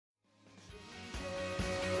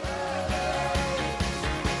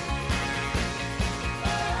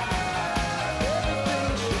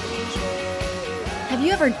Have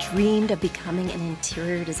you ever dreamed of becoming an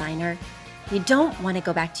interior designer? You don't want to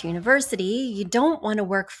go back to university, you don't want to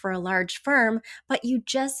work for a large firm, but you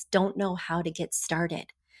just don't know how to get started.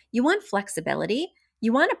 You want flexibility,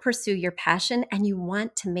 you want to pursue your passion, and you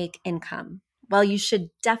want to make income. Well, you should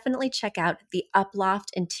definitely check out the Uploft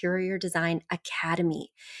Interior Design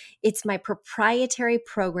Academy. It's my proprietary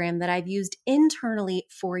program that I've used internally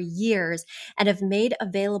for years and have made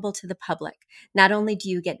available to the public. Not only do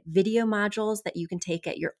you get video modules that you can take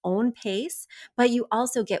at your own pace, but you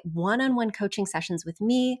also get one-on-one coaching sessions with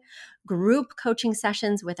me, group coaching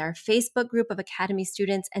sessions with our Facebook group of Academy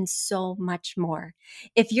students, and so much more.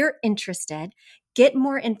 If you're interested, get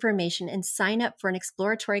more information and sign up for an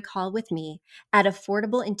exploratory call with me at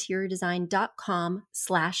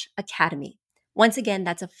affordableinteriordesign.com/academy. Once again,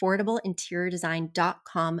 that's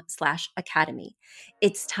affordableinteriordesign.com/academy.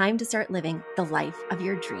 It's time to start living the life of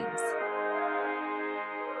your dreams.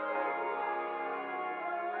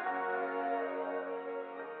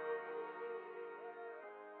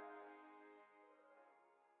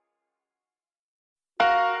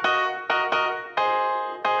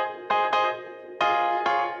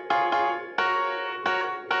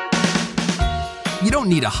 You don't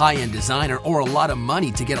need a high-end designer or a lot of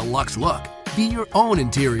money to get a luxe look. Be your own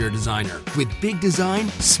interior designer with big design,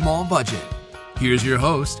 small budget. Here's your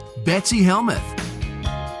host, Betsy Helmuth.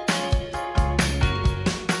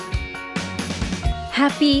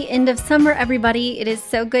 Happy end of summer, everybody. It is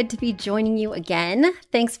so good to be joining you again.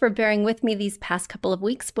 Thanks for bearing with me these past couple of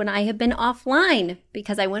weeks when I have been offline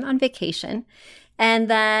because I went on vacation. And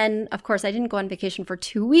then, of course, I didn't go on vacation for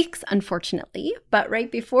 2 weeks, unfortunately. But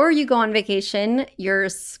right before you go on vacation, you're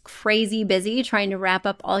crazy busy trying to wrap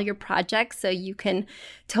up all your projects so you can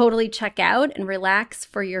totally check out and relax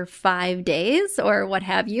for your 5 days or what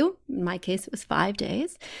have you. In my case, it was 5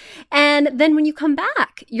 days. And then when you come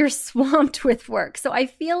back, you're swamped with work. So I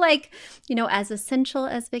feel like, as essential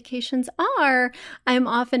as vacations are, I'm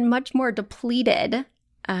often much more depleted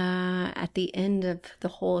at the end of the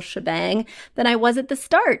whole shebang than I was at the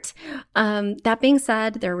start. That being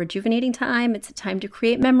said, they're a rejuvenating time. It's a time to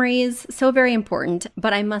create memories. So very important.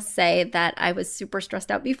 But I must say that I was super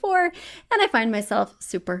stressed out before, and I find myself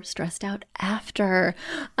super stressed out after.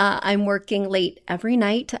 I'm working late every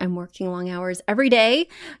night. I'm working long hours every day,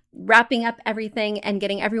 wrapping up everything and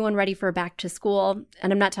getting everyone ready for back to school.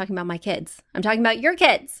 And I'm not talking about my kids. I'm talking about your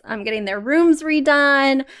kids. I'm getting their rooms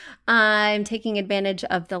redone. I'm taking advantage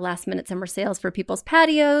of the last minute summer sales for people's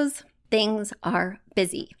patios. Things are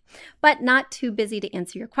busy, but not too busy to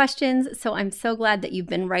answer your questions. So I'm so glad that you've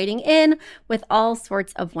been writing in with all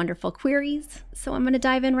sorts of wonderful queries. So I'm going to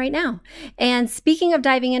dive in right now. And speaking of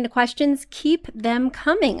diving into questions, keep them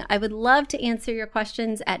coming. I would love to answer your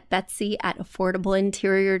questions at Betsy at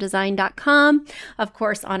affordableinteriordesign.com. Of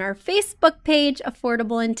course, on our Facebook page,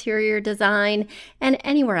 Affordable Interior Design, and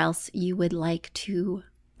anywhere else you would like to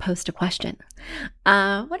post a question.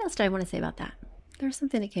 What else did I want to say about that? There's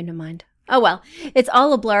something that came to mind. Oh, well, it's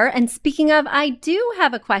all a blur. And speaking of, I do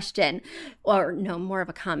have a question, or no, more of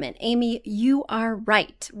a comment. Amy, you are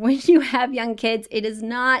right. When you have young kids, it is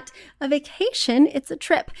not a vacation, it's a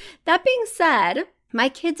trip. That being said, my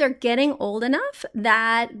kids are getting old enough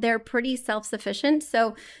that they're pretty self-sufficient.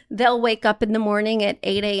 So they'll wake up in the morning at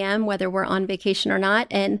 8 a.m., whether we're on vacation or not,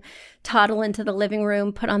 and toddle into the living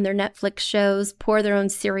room, put on their Netflix shows, pour their own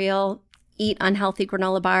cereal, eat unhealthy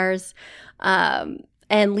granola bars,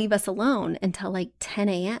 and leave us alone until like 10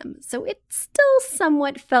 a.m. So it still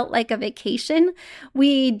somewhat felt like a vacation.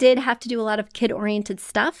 We did have to do a lot of kid-oriented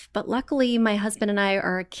stuff, but luckily my husband and I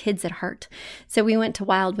are kids at heart. So we went to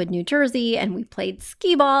Wildwood, New Jersey, and we played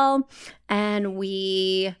skee ball, and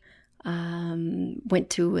we went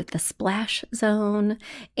to the splash zone.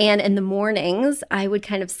 And in the mornings, I would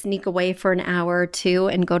kind of sneak away for an hour or two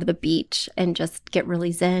and go to the beach and just get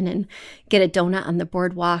really zen and get a donut on the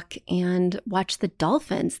boardwalk and watch the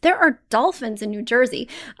dolphins. There are dolphins in New Jersey.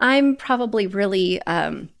 I'm probably really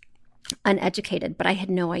uneducated, but I had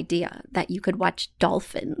no idea that you could watch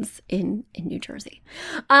dolphins in New Jersey.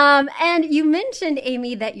 And you mentioned,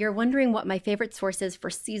 Amy, that you're wondering what my favorite source is for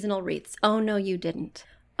seasonal wreaths. Oh, no, you didn't.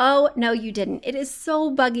 Oh, no, you didn't. It is so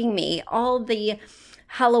bugging me. All the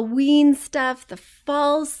Halloween stuff, the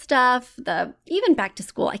fall stuff, even back to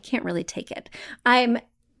school, I can't really take it. I'm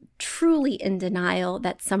truly in denial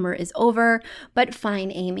that summer is over, but fine,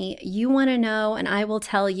 Amy, you want to know, and I will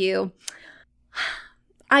tell you.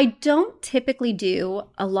 I don't typically do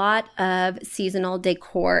a lot of seasonal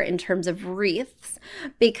decor in terms of wreaths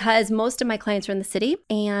because most of my clients are in the city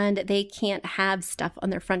and they can't have stuff on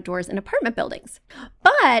their front doors in apartment buildings.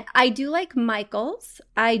 But I do like Michael's.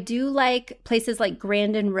 I do like places like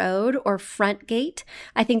Grandin Road or Front Gate.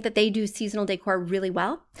 I think that they do seasonal decor really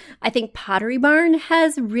well. I think Pottery Barn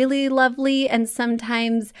has really lovely and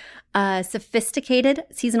sometimes sophisticated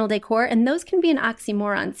seasonal decor, and those can be an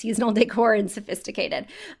oxymoron, seasonal decor and sophisticated,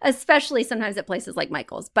 especially sometimes at places like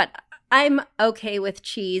Michael's. But I'm okay with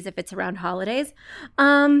cheese if it's around holidays.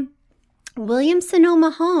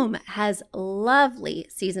 Williams-Sonoma Home has lovely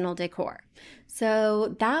seasonal decor.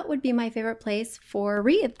 So that would be my favorite place for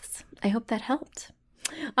wreaths. I hope that helped.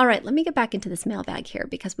 All right, let me get back into this mailbag here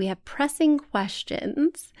because we have pressing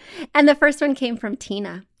questions. And the first one came from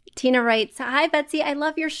Tina. Tina writes, "Hi, Betsy. I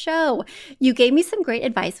love your show. You gave me some great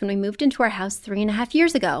advice when we moved into our house 3.5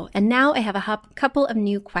 years ago, and now I have a couple of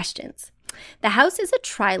new questions. The house is a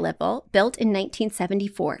tri-level built in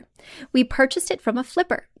 1974. We purchased it from a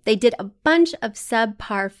flipper. They did a bunch of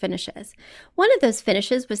subpar finishes. One of those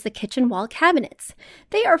finishes was the kitchen wall cabinets.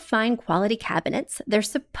 They are fine quality cabinets. They're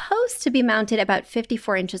supposed to be mounted about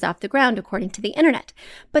 54 inches off the ground, according to the internet.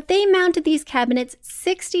 But they mounted these cabinets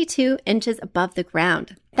 62 inches above the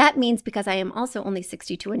ground. That means because I am also only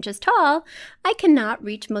 62 inches tall, I cannot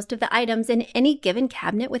reach most of the items in any given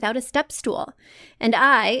cabinet without a step stool. And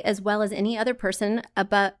I, as well as any other person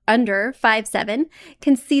under 5'7",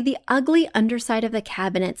 can see the ugly underside of the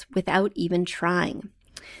cabinets without even trying.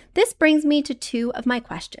 This brings me to two of my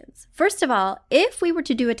questions. First of all, if we were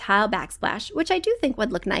to do a tile backsplash, which I do think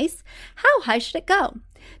would look nice, how high should it go?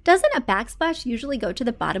 Doesn't a backsplash usually go to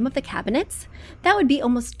the bottom of the cabinets? That would be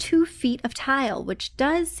almost 2 feet of tile, which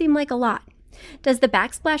does seem like a lot. Does the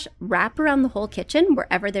backsplash wrap around the whole kitchen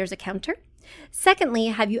wherever there's a counter? Secondly,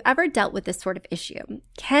 have you ever dealt with this sort of issue?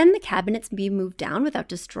 Can the cabinets be moved down without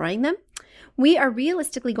destroying them? We are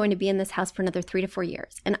realistically going to be in this house for another 3 to 4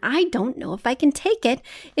 years, and I don't know if I can take it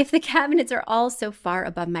if the cabinets are all so far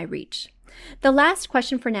above my reach. The last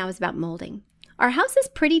question for now is about molding. Our house is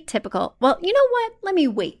pretty typical. Well, you know what? Let me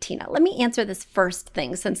wait, Tina. Let me answer this first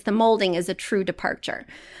thing since the molding is a true departure.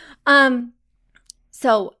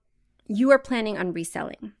 So you are planning on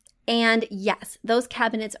reselling. And yes, those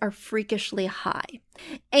cabinets are freakishly high.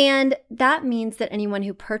 And that means that anyone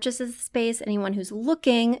who purchases the space, anyone who's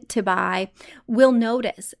looking to buy, will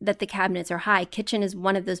notice that the cabinets are high. Kitchen is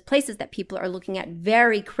one of those places that people are looking at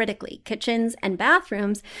very critically. Kitchens and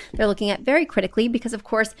bathrooms, they're looking at very critically because, of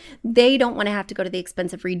course, they don't want to have to go to the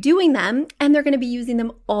expense of redoing them, and they're going to be using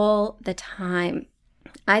them all the time.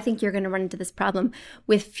 I think you're going to run into this problem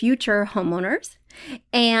with future homeowners,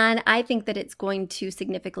 and I think that it's going to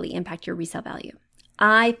significantly impact your resale value.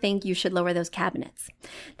 I think you should lower those cabinets.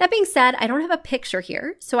 That being said, I don't have a picture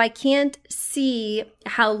here, so I can't see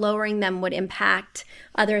how lowering them would impact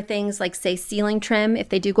other things like, say, ceiling trim. If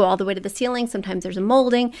they do go all the way to the ceiling, sometimes there's a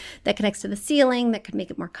molding that connects to the ceiling that could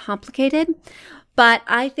make it more complicated. But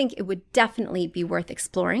I think it would definitely be worth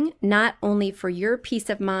exploring, not only for your peace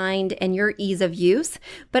of mind and your ease of use,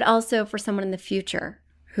 but also for someone in the future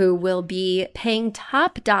who will be paying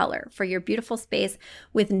top dollar for your beautiful space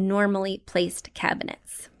with normally placed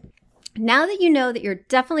cabinets. Now that you know that you're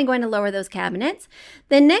definitely going to lower those cabinets,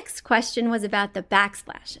 the next question was about the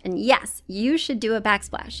backsplash. And yes, you should do a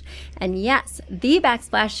backsplash. And yes, the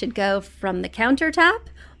backsplash should go from the countertop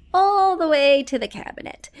all the way to the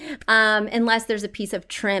cabinet, unless there's a piece of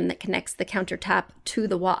trim that connects the countertop to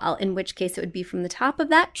the wall, in which case it would be from the top of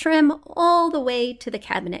that trim all the way to the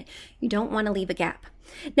cabinet. You don't want to leave a gap.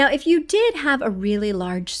 Now, if you did have a really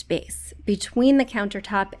large space between the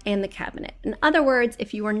countertop and the cabinet, in other words,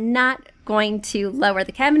 if you were not going to lower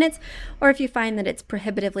the cabinets, or if you find that it's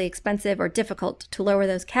prohibitively expensive or difficult to lower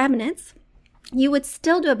those cabinets, you would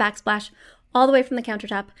still do a backsplash all the way from the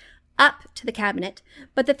countertop up to the cabinet,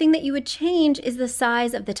 but the thing that you would change is the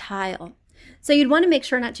size of the tile. So you'd want to make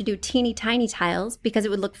sure not to do teeny tiny tiles because it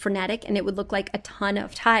would look frenetic and it would look like a ton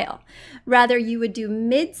of tile. Rather, you would do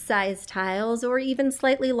mid-sized tiles or even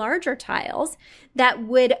slightly larger tiles that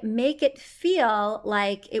would make it feel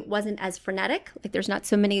like it wasn't as frenetic, like there's not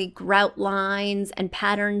so many grout lines and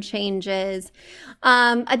pattern changes.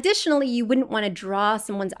 Additionally, you wouldn't want to draw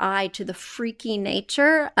someone's eye to the freaky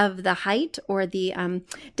nature of the height or the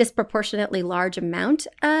disproportionately large amount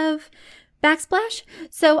of Backsplash?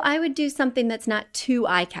 So I would do something that's not too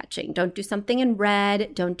eye-catching. Don't do something in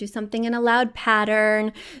red. Don't do something in a loud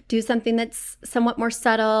pattern. Do something that's somewhat more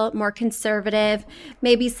subtle, more conservative.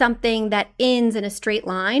 Maybe something that ends in a straight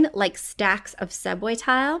line, like stacks of subway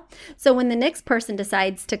tile. So when the next person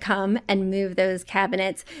decides to come and move those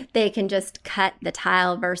cabinets, they can just cut the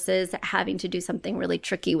tile versus having to do something really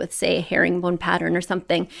tricky with, say, a herringbone pattern or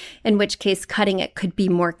something, in which case cutting it could be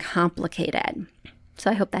more complicated. So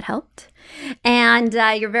I hope that helped. And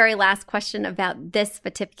your very last question about this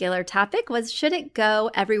particular topic was, should it go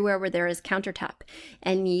everywhere where there is countertop?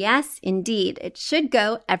 And yes, indeed, it should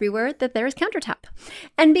go everywhere that there is countertop.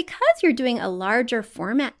 And because you're doing a larger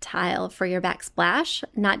format tile for your backsplash,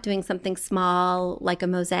 not doing something small like a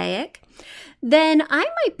mosaic, then I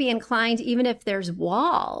might be inclined, even if there's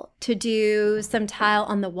wall, to do some tile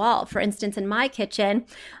on the wall. For instance, in my kitchen,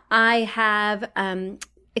 I have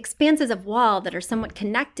expanses of wall that are somewhat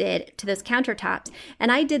connected to those countertops.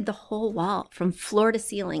 And I did the whole wall from floor to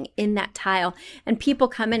ceiling in that tile. And people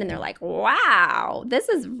come in and they're like, wow, this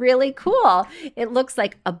is really cool. It looks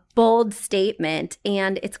like a bold statement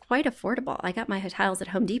and it's quite affordable. I got my tiles at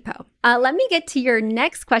Home Depot. Let me get to your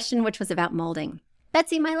next question, which was about molding.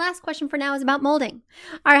 Betsy, my last question for now is about molding.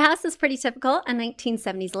 Our house is pretty typical, a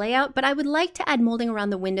 1970s layout, but I would like to add molding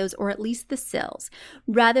around the windows or at least the sills,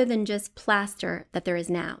 rather than just plaster that there is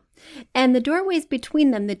now. And the doorways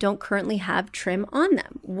between them that don't currently have trim on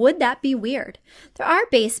them. Would that be weird? There are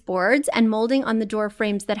baseboards and molding on the door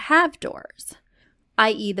frames that have doors,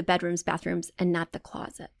 i.e. the bedrooms, bathrooms, and not the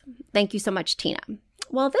closet. Thank you so much, Tina.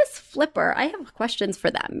 Well, this flipper, I have questions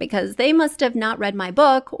for them because they must have not read my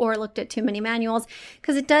book or looked at too many manuals,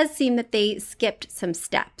 because it does seem that they skipped some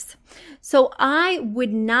steps. So I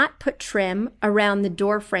would not put trim around the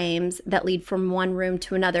door frames that lead from one room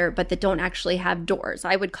to another, but that don't actually have doors.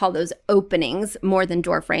 I would call those openings more than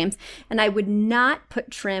door frames. And I would not put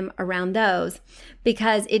trim around those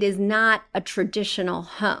because it is not a traditional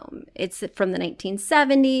home. It's from the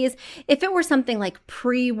 1970s. If it were something like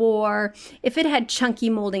pre-war, if it had chunky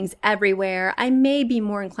moldings everywhere, I may be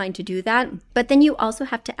more inclined to do that. But then you also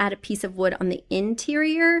have to add a piece of wood on the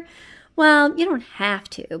interior. Well, you don't have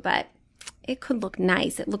to, but it could look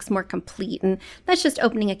nice. It looks more complete, and that's just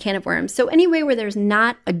opening a can of worms. So anyway where there's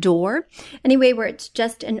not a door, anyway where it's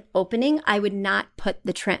just an opening, I would not put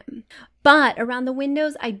the trim. But around the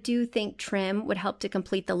windows, I do think trim would help to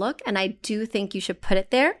complete the look, and I do think you should put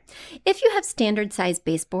it there. If you have standard size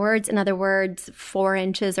baseboards, in other words, 4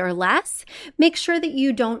 inches or less, make sure that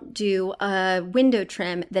you don't do a window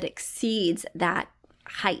trim that exceeds that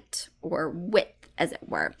height or width, as it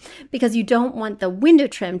were, because you don't want the window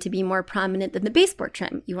trim to be more prominent than the baseboard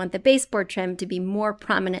trim. You want the baseboard trim to be more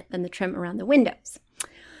prominent than the trim around the windows.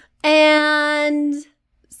 And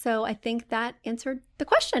so I think that answered the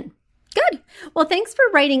question. Good. Well, thanks for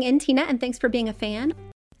writing in, Tina, and thanks for being a fan.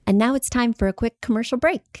 And now it's time for a quick commercial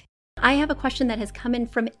break. I have a question that has come in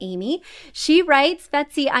from Amy. She writes,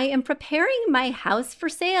 Betsy, I am preparing my house for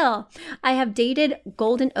sale. I have dated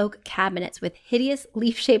golden oak cabinets with hideous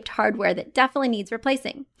leaf-shaped hardware that definitely needs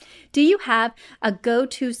replacing. Do you have a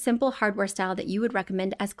go-to simple hardware style that you would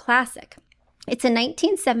recommend as classic? It's a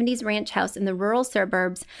 1970s ranch house in the rural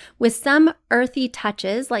suburbs with some earthy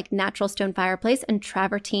touches like natural stone fireplace and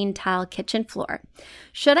travertine tile kitchen floor.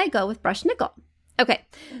 Should I go with brushed nickel? Okay,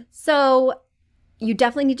 so you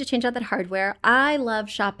definitely need to change out that hardware. I love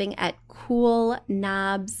shopping at Cool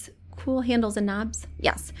Handles and Knobs.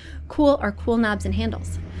 Yes, Cool Knobs and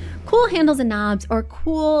Handles. Cool Handles and Knobs or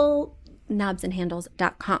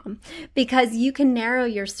coolknobsandhandles.com, because you can narrow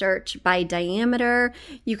your search by diameter.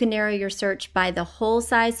 You can narrow your search by the hole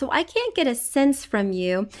size. So I can't get a sense from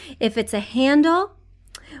you if it's a handle,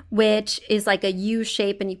 which is like a U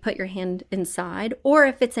shape and you put your hand inside, or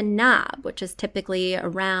if it's a knob, which is typically a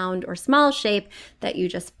round or small shape that you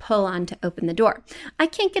just pull on to open the door. I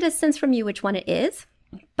can't get a sense from you which one it is,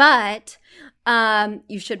 but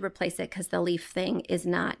you should replace it because the leaf thing is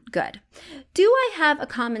not good. Do I have a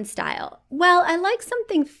common style? Well, I like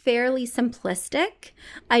something fairly simplistic.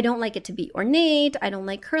 I don't like it to be ornate. I don't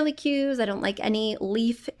like curlicues. I don't like any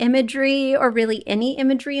leaf imagery or really any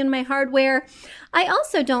imagery in my hardware. I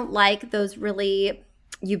also don't like those really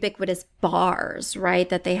ubiquitous bars, right?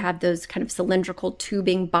 That they have those kind of cylindrical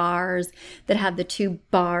tubing bars that have the 2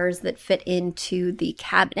 bars that fit into the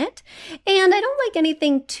cabinet. And I don't like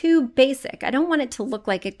anything too basic. I don't want it to look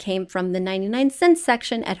like it came from the 99-cent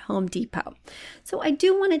section at Home Depot. So I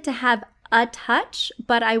do want it to have a touch,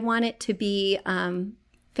 but I want it to be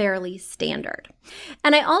fairly standard.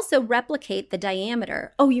 And I also replicate the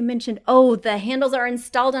diameter. Oh, you mentioned, the handles are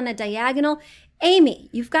installed on a diagonal. Amy,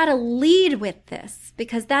 you've got to lead with this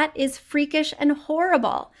because that is freakish and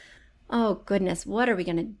horrible. Oh, goodness. What are we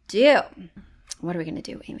going to do? What are we going to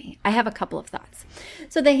do, Amy? I have a couple of thoughts.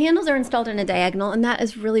 So the handles are installed in a diagonal, and that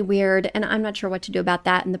is really weird, and I'm not sure what to do about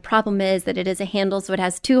that. And the problem is that it is a handle, so it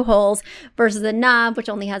has 2 holes versus a knob, which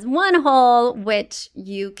only has 1 hole, which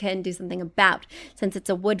you can do something about. Since it's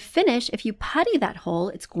a wood finish, if you putty that hole,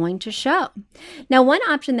 it's going to show. Now, one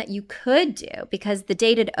option that you could do, because the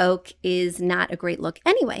dated oak is not a great look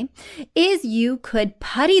anyway, is you could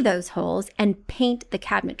putty those holes and paint the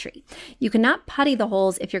cabinetry. You cannot putty the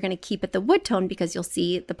holes if you're going to keep it the wood tone, because you'll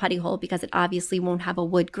see the putty hole because it obviously won't have a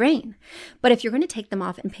wood grain. But if you're going to take them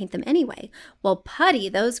off and paint them anyway, well, putty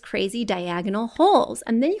those crazy diagonal holes,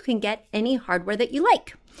 and then you can get any hardware that you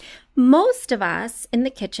like. Most of us in the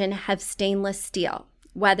kitchen have stainless steel,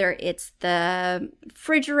 whether it's the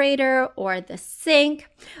refrigerator or the sink,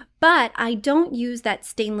 but I don't use that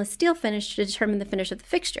stainless steel finish to determine the finish of the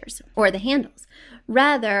fixtures or the handles.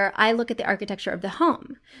 Rather, I look at the architecture of the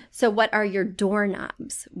home. So what are your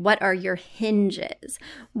doorknobs? What are your hinges?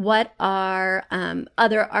 What are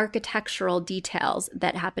other architectural details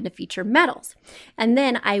that happen to feature metals? And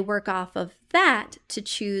then I work off of that to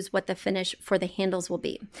choose what the finish for the handles will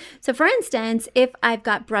be. So for instance, if I've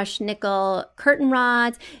got brushed nickel curtain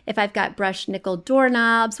rods, if I've got brushed nickel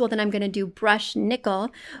doorknobs, well, then I'm going to do brushed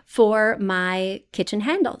nickel for my kitchen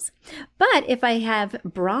handles. But if I have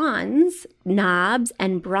bronze knobs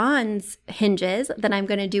and bronze hinges, then I'm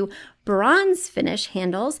going to do bronze finish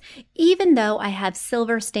handles, even though I have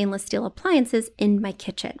silver stainless steel appliances in my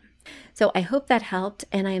kitchen. So I hope that helped,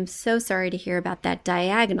 and I am so sorry to hear about that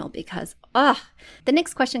diagonal because, The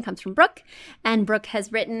next question comes from Brooke, and Brooke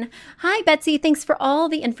has written, "Hi, Betsy. Thanks for all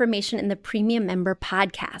the information in the premium member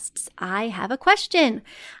podcasts. I have a question.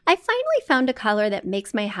 I finally found a color that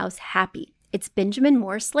makes my house happy. It's Benjamin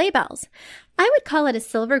Moore sleigh bells. I would call it a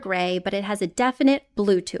silver gray, but it has a definite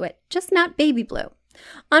blue to it, just not baby blue.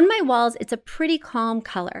 On my walls, it's a pretty calm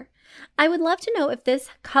color. I would love to know if this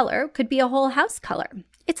color could be a whole house color.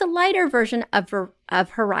 It's a lighter version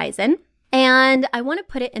of Horizon, and I want to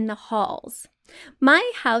put it in the halls. My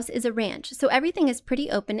house is a ranch, so everything is pretty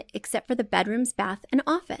open except for the bedrooms, bath, and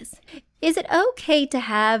office. Is it okay to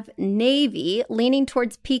have navy leaning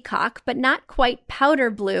towards peacock, but not quite powder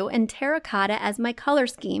blue and terracotta as my color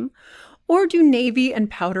scheme? Or do navy and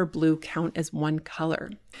powder blue count as one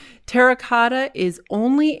color? Terracotta is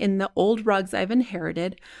only in the old rugs I've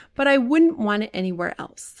inherited, but I wouldn't want it anywhere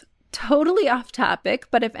else." Totally off topic,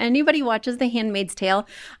 but if anybody watches The Handmaid's Tale,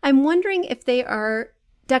 I'm wondering if they are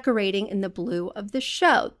decorating in the blue of the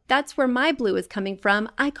show. That's where my blue is coming from.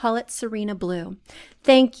 I call it Serena Blue.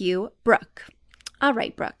 Thank you, Brooke. All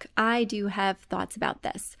right, Brooke, I do have thoughts about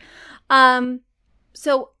this.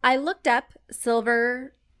 So I looked up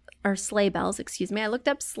sleigh bells. I looked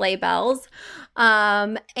up sleigh bells,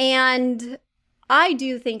 and I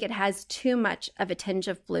do think it has too much of a tinge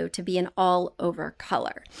of blue to be an all-over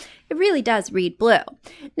color. It really does read blue.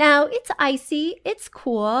 Now, it's icy, it's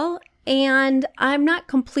cool, and I'm not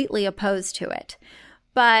completely opposed to it,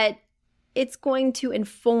 but it's going to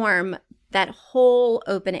inform that whole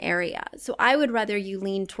open area. So I would rather you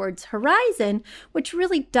lean towards Horizon, which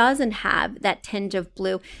really doesn't have that tinge of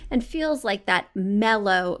blue and feels like that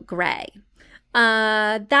mellow gray.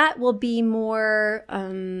 That will be more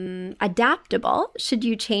adaptable should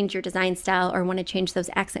you change your design style or want to change those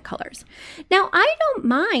accent colors. Now, I don't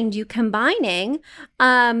mind you combining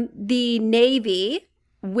the navy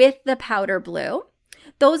with the powder blue.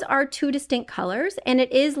 Those are 2 distinct colors, and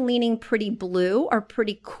it is leaning pretty blue or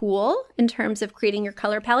pretty cool in terms of creating your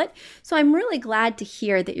color palette. So I'm really glad to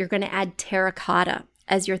hear that you're going to add terracotta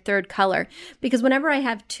as your 3rd color, because whenever I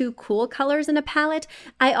have 2 cool colors in a palette,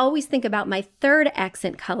 I always think about my 3rd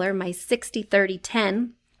accent color, my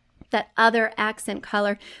 60-30-10, that other accent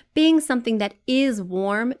color being something that is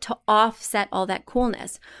warm to offset all that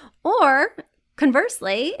coolness. Or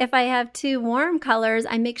conversely, if I have 2 warm colors,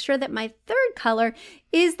 I make sure that my 3rd color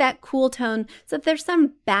is that cool tone so that there's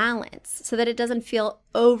some balance so that it doesn't feel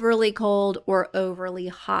overly cold or overly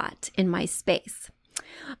hot in my space.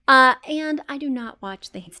 And I do not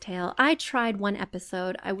watch The Handmaid's Tale. I tried one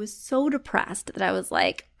episode. I was so depressed that I was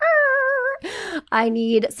like, I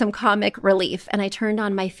need some comic relief. And I turned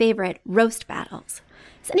on my favorite, roast battles.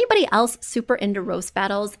 Is anybody else super into roast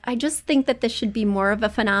battles? I just think that this should be more of a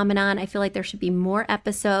phenomenon. I feel like there should be more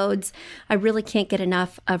episodes. I really can't get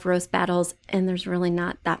enough of roast battles, and there's really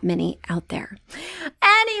not that many out there.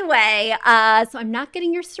 Anyway, so I'm not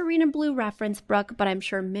getting your Serena Blue reference, Brooke, but I'm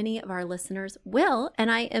sure many of our listeners will,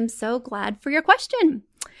 and I am so glad for your question.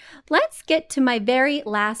 Let's get to my very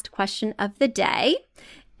last question of the day.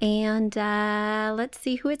 And let's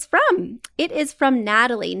see who it's from. It is from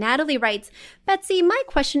Natalie. Natalie writes, Betsy, my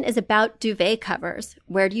question is about duvet covers.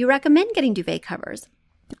 Where do you recommend getting duvet covers?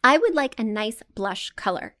 I would like a nice blush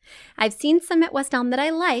color. I've seen some at West Elm that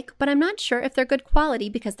I like, but I'm not sure if they're good quality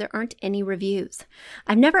because there aren't any reviews.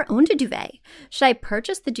 I've never owned a duvet. Should I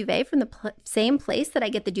purchase the duvet from the same place that I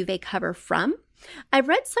get the duvet cover from? I've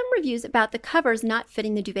read some reviews about the covers not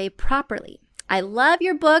fitting the duvet properly. I love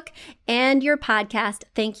your book and your podcast.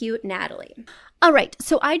 Thank you, Natalie. All right,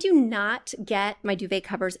 so I do not get my duvet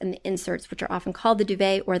covers and the inserts, which are often called the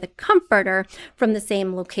duvet or the comforter, from the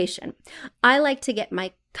same location. I like to get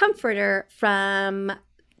my comforter from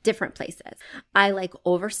different places. I like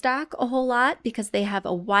Overstock a whole lot because they have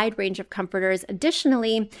a wide range of comforters.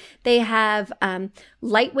 Additionally, they have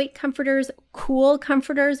lightweight comforters, cool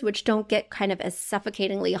comforters, which don't get kind of as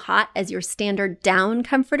suffocatingly hot as your standard down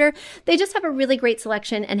comforter. They just have a really great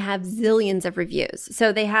selection and have zillions of reviews.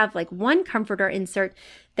 So they have like one comforter insert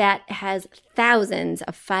that has thousands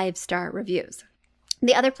of 5-star reviews.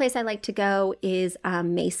 The other place I like to go is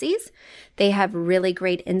Macy's. They have really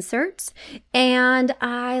great inserts. And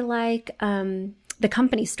I like the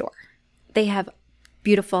company store. They have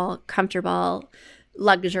beautiful, comfortable,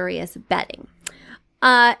 luxurious bedding.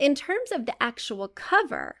 In terms of the actual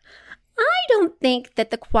cover, I don't think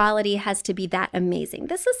that the quality has to be that amazing.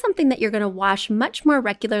 This is something that you're going to wash much more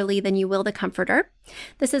regularly than you will the comforter.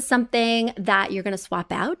 This is something that you're going to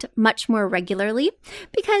swap out much more regularly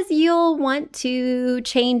because you'll want to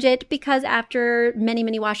change it because after many,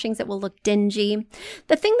 many washings, it will look dingy.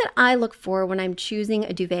 The thing that I look for when I'm choosing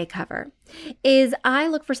a duvet cover is I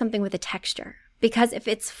look for something with a texture. Because if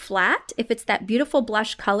it's flat, if it's that beautiful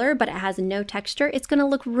blush color, but it has no texture, it's going to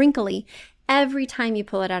look wrinkly every time you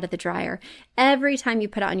pull it out of the dryer. Every time you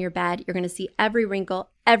put it on your bed, you're going to see every wrinkle,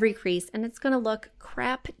 every crease, and it's going to look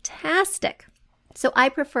crap-tastic. So I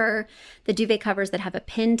prefer the duvet covers that have a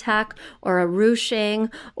pin tuck or a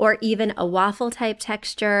ruching or even a waffle type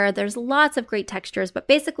texture. There's lots of great textures, but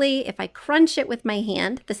basically if I crunch it with my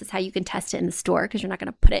hand, this is how you can test it in the store because you're not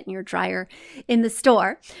going to put it in your dryer in the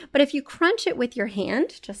store. But if you crunch it with your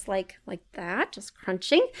hand, just like that, just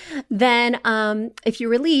crunching, then if you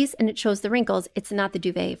release and it shows the wrinkles, it's not the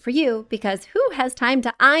duvet for you because who has time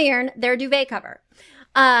to iron their duvet cover?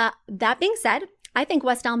 That being said, I think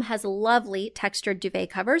West Elm has lovely textured duvet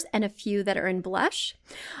covers and a few that are in blush.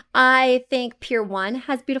 I think Pier 1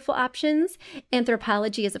 has beautiful options.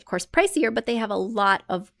 Anthropology is, of course, pricier, but they have a lot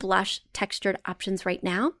of blush textured options right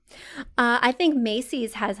now. I think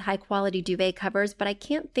Macy's has high-quality duvet covers, but I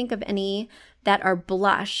can't think of any that are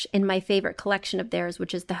blush in my favorite collection of theirs,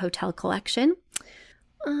 which is the Hotel Collection.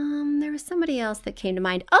 There was somebody else that came to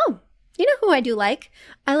mind. Oh! You know who I do like?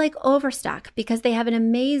 I like Overstock because they have an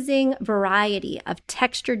amazing variety of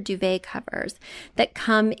textured duvet covers that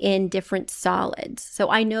come in different solids.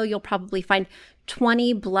 So I know you'll probably find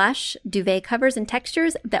 20 blush duvet covers and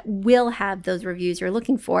textures that will have those reviews you're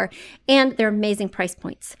looking for, and they're amazing price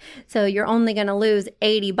points. So you're only going to lose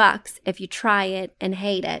 $80 if you try it and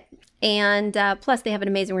hate it. And plus they have an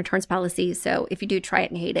amazing returns policy. So if you do try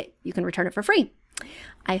it and hate it, you can return it for free.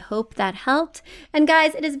 I hope that helped. And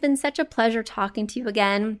guys, it has been such a pleasure talking to you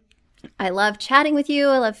again. I love chatting with you.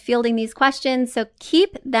 I love fielding these questions. So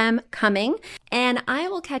keep them coming. And I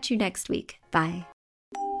will catch you next week. Bye.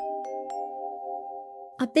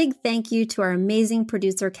 A big thank you to our amazing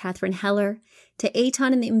producer, Catherine Heller, to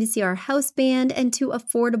Aton and the MBCR House Band, and to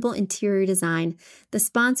Affordable Interior Design, the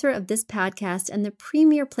sponsor of this podcast and the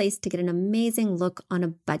premier place to get an amazing look on a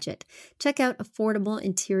budget. Check out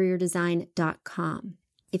affordableinteriordesign.com.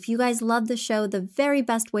 If you guys love the show, the very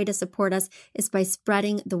best way to support us is by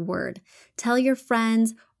spreading the word. Tell your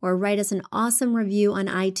friends or write us an awesome review on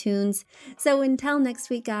iTunes. So until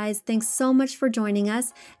next week, guys, thanks so much for joining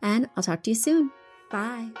us, and I'll talk to you soon.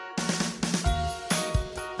 Bye.